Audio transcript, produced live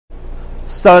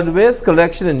Solid waste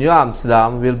collection in New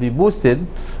Amsterdam will be boosted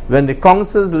when the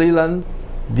council's Leland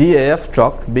DAF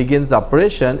truck begins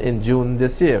operation in June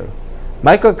this year.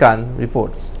 Michael Kahn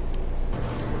reports.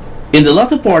 In the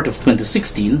latter part of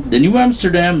 2016, the New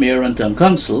Amsterdam Mayor and Town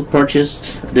Council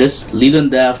purchased this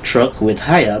Leland DAF truck with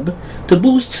HIAB to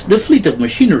boost the fleet of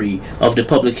machinery of the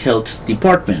Public Health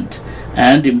Department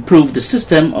and improve the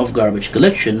system of garbage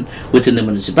collection within the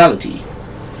municipality.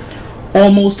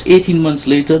 Almost 18 months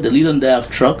later, the Leland DAF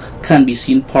truck can be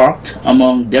seen parked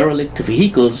among derelict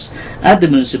vehicles at the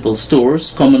municipal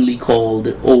stores, commonly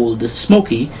called Old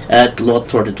Smoky, at Lot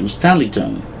 32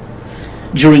 Stanleytown.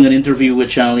 During an interview with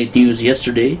Channel 8 News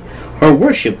yesterday, Her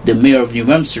Worship, the Mayor of New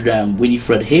Amsterdam,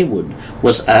 Winifred Haywood,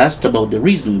 was asked about the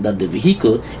reason that the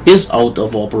vehicle is out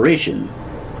of operation.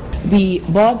 We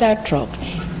bought that truck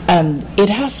and it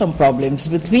has some problems,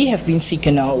 but we have been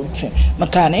seeking out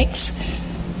mechanics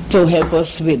to help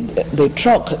us with the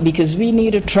truck because we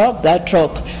need a truck. That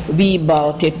truck, we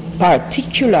bought it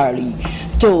particularly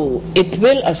so it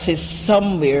will assist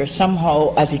somewhere,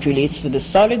 somehow, as it relates to the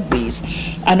solid waste.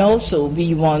 And also,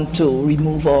 we want to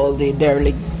remove all the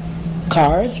derelict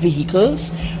cars,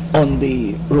 vehicles on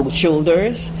the road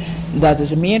shoulders. That is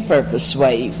the main purpose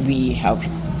why we have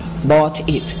bought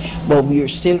it. But we are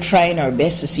still trying our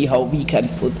best to see how we can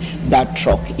put that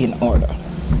truck in order.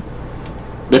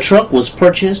 The truck was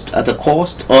purchased at a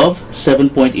cost of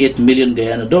 7.8 million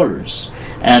Guyana dollars.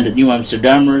 And New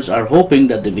Amsterdammers are hoping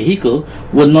that the vehicle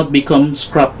will not become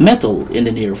scrap metal in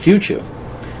the near future.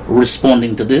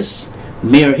 Responding to this,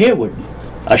 Mayor Haywood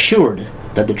assured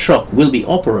that the truck will be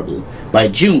operable by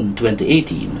June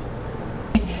 2018.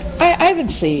 I would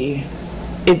say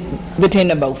it within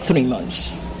about 3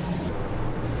 months.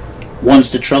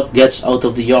 Once the truck gets out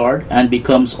of the yard and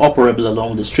becomes operable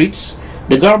along the streets,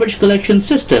 the garbage collection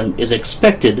system is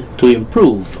expected to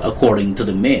improve, according to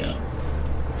the mayor.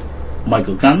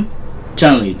 Michael Kahn,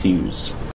 Channel 8 News.